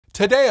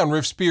Today on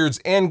Riffs, Beards,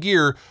 and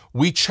Gear,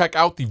 we check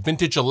out the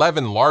Vintage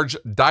 11 large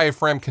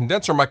diaphragm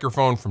condenser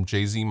microphone from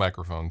JZ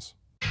Microphones.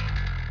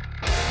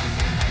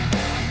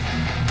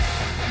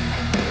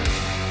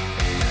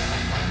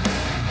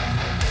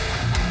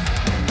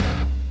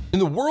 In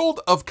the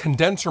world of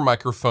condenser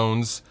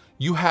microphones,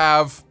 you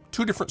have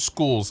two different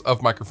schools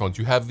of microphones.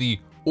 You have the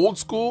old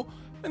school,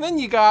 and then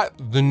you got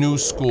the new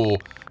school.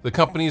 The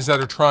companies that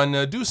are trying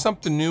to do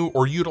something new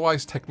or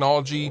utilize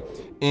technology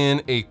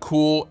in a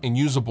cool and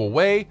usable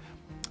way.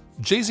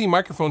 JZ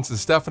Microphones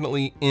is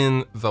definitely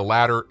in the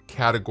latter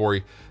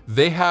category.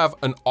 They have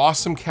an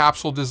awesome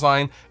capsule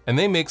design, and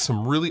they make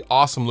some really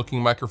awesome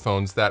looking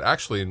microphones that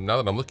actually, now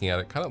that I'm looking at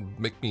it, kind of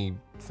make me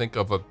think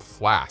of a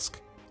flask.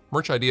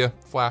 Merch idea,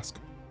 flask.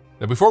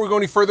 Now, before we go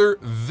any further,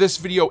 this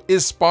video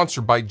is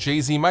sponsored by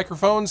JZ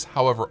Microphones.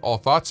 However, all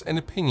thoughts and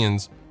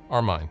opinions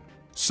are mine.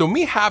 So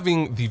me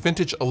having the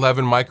Vintage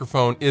 11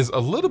 microphone is a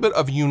little bit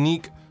of a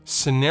unique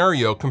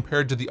scenario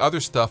compared to the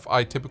other stuff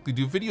I typically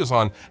do videos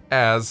on,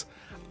 as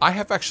I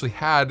have actually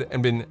had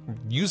and been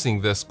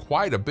using this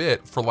quite a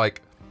bit for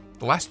like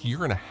the last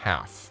year and a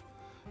half,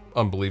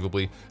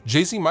 unbelievably.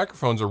 JZ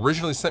Microphones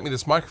originally sent me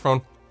this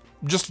microphone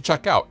just to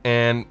check out,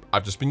 and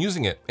I've just been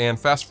using it. And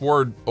fast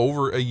forward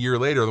over a year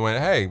later, they went,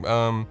 hey, do you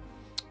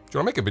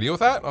wanna make a video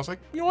with that? And I was like,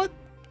 you know what?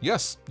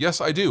 Yes,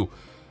 I do.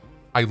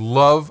 I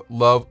love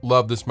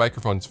this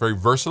microphone. It's very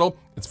versatile.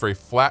 It's very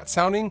flat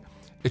sounding.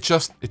 It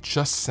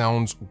just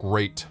sounds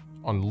great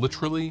on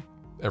literally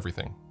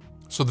everything.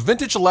 So the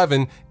Vintage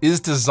 11 is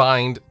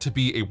designed to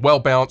be a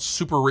well-balanced,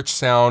 super rich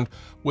sound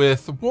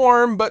with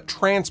warm but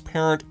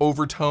transparent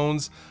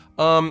overtones.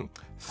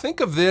 Think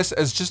of this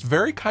as just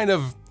very kind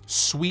of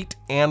sweet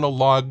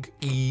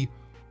analog-y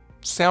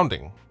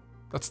sounding.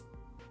 That's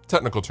a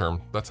technical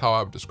term. That's how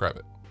I would describe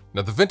it.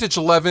 Now, the Vintage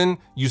 11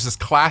 uses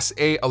Class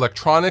A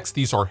electronics.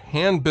 These are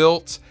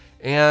hand-built,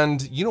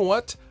 and you know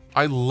what?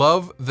 I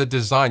love the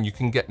design. You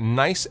can get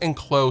nice and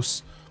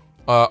close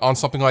on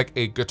something like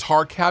a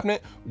guitar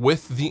cabinet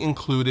with the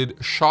included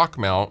shock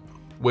mount,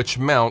 which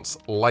mounts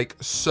like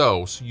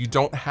so. So you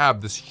don't have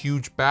this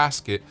huge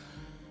basket,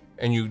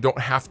 and you don't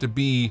have to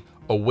be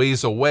a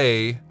ways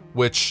away,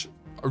 which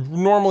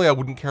normally I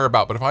wouldn't care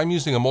about. But if I'm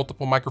using a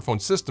multiple microphone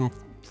system,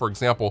 for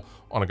example,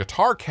 on a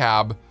guitar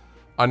cab,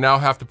 I now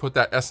have to put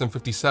that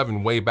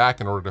SM57 way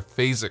back in order to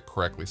phase it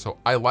correctly. So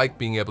I like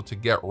being able to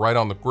get right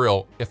on the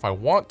grill if I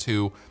want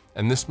to,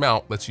 and this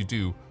mount lets you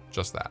do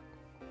just that.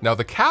 Now,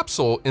 the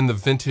capsule in the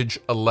Vintage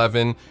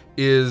 11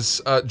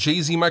 is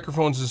JZ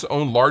Microphones'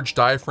 own large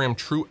diaphragm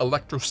true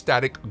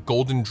electrostatic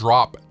golden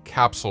drop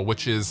capsule,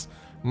 which is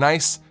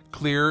nice,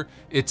 clear.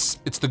 It's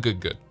the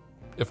good,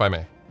 if I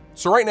may.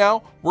 So right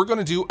now, we're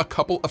gonna do a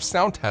couple of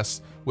sound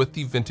tests with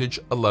the Vintage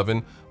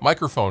 11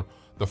 microphone.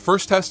 The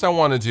first test I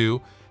wanna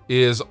do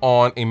is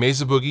on a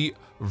Mesa Boogie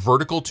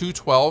Vertical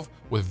 212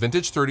 with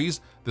Vintage 30s.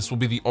 This will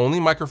be the only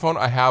microphone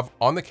I have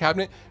on the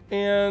cabinet,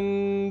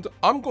 and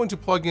I'm going to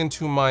plug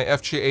into my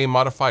FJA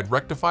modified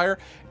rectifier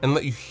and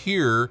let you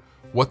hear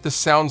what this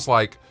sounds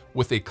like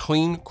with a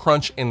clean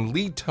crunch and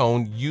lead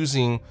tone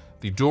using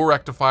the dual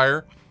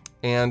rectifier,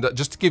 and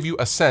just to give you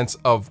a sense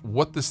of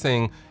what this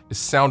thing is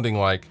sounding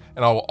like.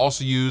 And I will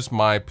also use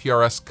my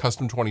PRS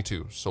Custom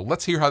 22. So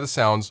let's hear how this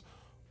sounds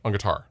on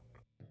guitar.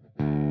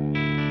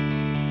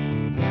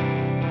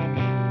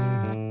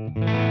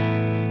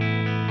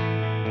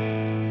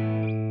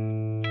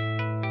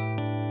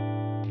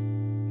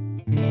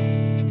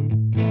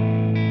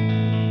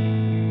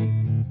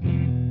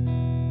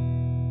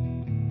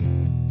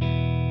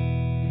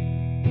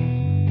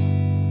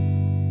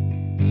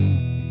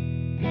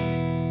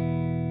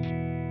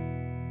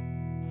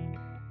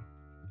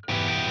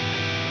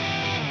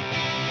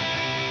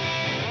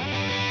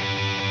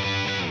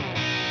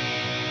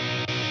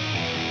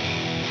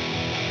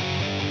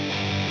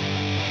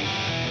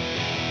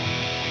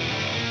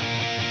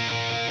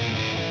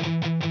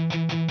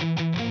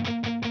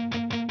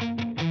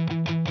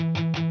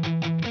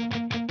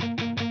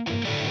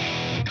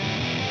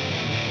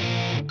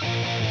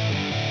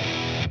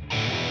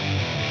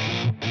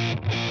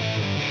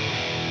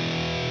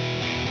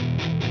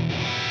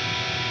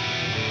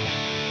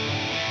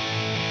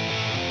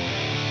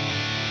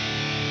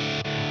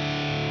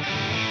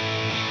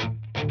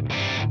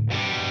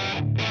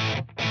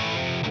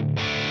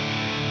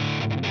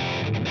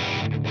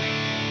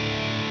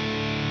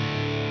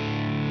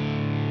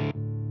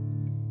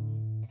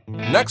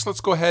 Next,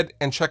 let's go ahead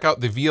and check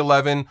out the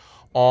V11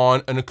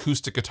 on an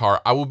acoustic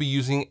guitar. I will be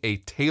using a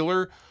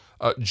Taylor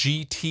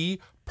GT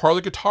parlor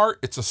guitar.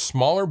 It's a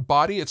smaller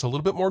body, it's a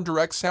little bit more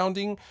direct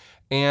sounding,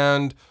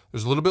 and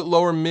there's a little bit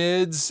lower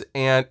mids,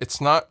 and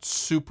it's not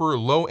super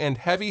low and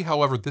heavy.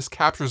 However, this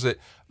captures it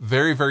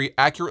very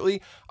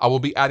accurately. I will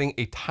be adding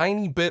a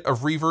tiny bit of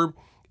reverb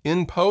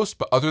in post,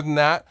 but other than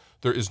that,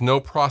 there is no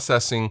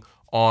processing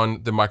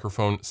on the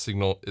microphone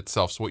signal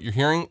itself. So what you're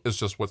hearing is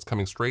just what's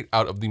coming straight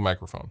out of the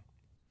microphone.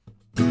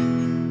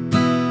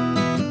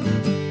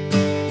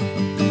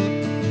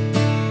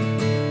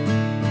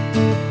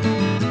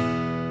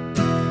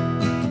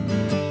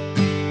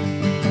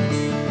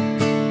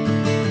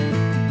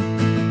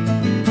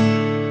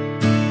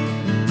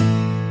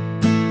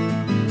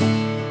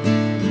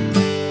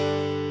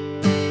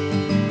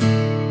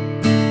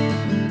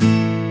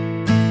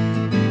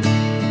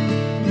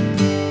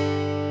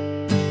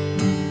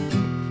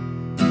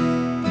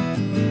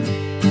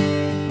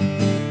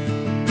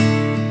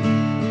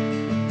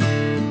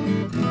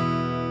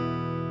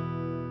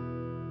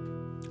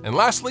 And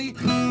lastly,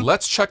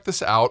 let's check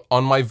this out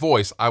on my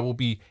voice. I will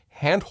be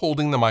hand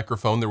holding the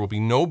microphone. There will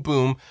be no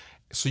boom,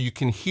 so you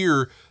can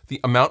hear the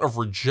amount of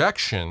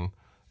rejection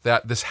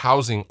that this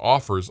housing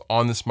offers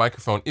on this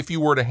microphone if you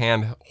were to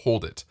hand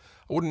hold it.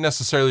 I wouldn't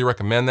necessarily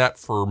recommend that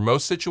for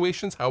most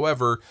situations.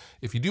 However,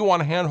 if you do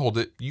want to hand hold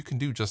it, you can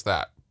do just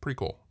that. Pretty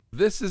cool.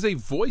 This is a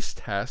voice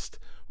test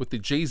with the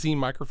JZ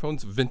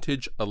Microphones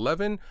Vintage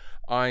 11.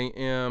 I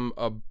am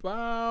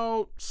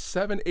about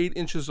 7-8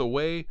 inches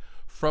away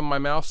from my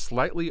mouth,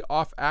 slightly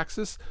off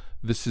axis.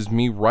 This is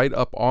me right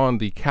up on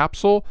the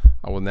capsule.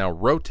 I will now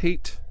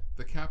rotate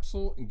the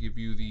capsule and give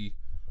you the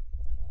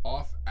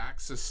off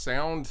axis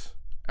sound,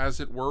 as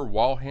it were,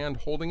 while hand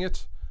holding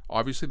it.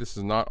 Obviously, this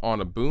is not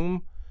on a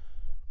boom.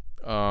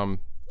 All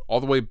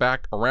the way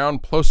back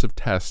around, plosive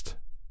test.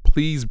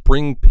 Please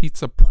bring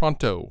pizza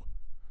pronto.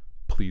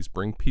 Please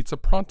bring pizza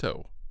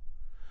pronto.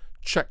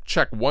 Check,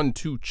 check, 1,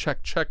 2,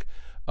 check, check.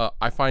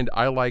 I find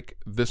I like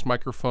this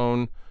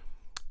microphone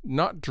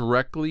not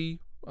directly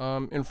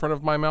in front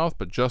of my mouth,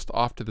 but just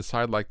off to the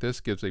side like this.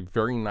 Gives a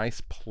very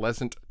nice,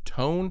 pleasant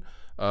tone.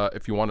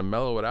 If you want to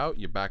mellow it out,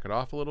 you back it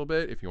off a little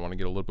bit. If you want to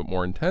get a little bit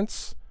more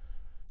intense,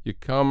 you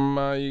come,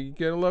 you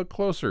get a little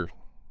closer,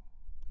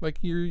 like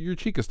your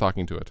cheek is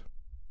talking to it,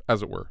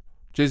 as it were.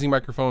 JZ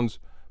Microphones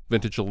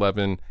Vintage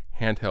 11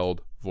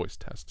 handheld voice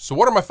test. So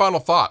what are my final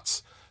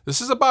thoughts?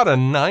 This is about a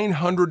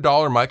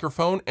 $900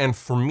 microphone, and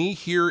for me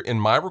here in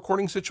my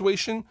recording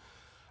situation,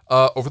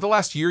 over the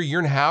last year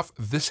and a half,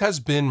 this has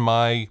been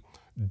my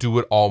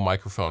do-it-all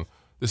microphone.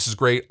 This is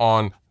great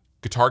on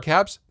guitar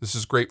cabs. This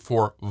is great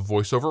for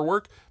voiceover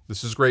work.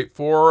 This is great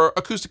for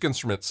acoustic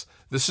instruments.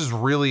 This is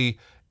really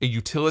a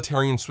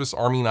utilitarian Swiss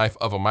Army knife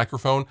of a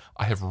microphone.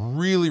 I have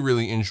really,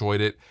 really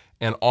enjoyed it.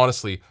 And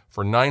honestly,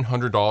 for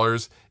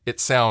 $900, it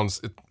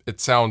sounds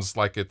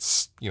like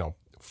it's,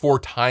 4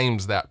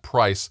 times that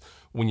price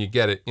when you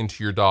get it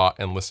into your DAW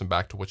and listen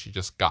back to what you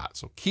just got.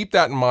 So keep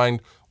that in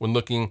mind when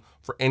looking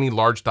for any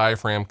large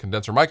diaphragm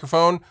condenser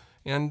microphone.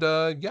 And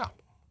yeah,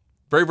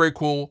 very, very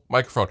cool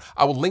microphone.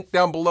 I will link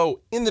down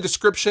below in the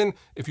description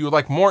if you would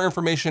like more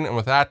information. And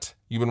with that,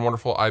 you've been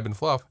wonderful. I've been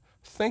Fluff.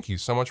 Thank you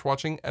so much for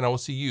watching, and I will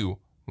see you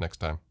next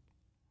time.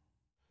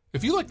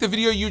 If you liked the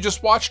video you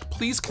just watched,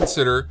 please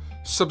consider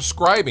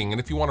subscribing. And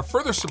if you want to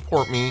further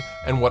support me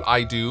and what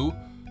I do,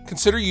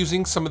 consider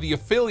using some of the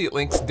affiliate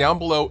links down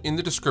below in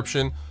the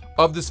description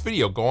of this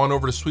video. Go on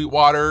over to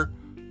Sweetwater,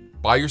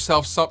 buy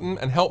yourself something,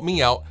 and help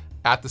me out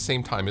at the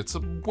same time. It's a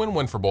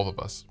win-win for both of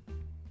us.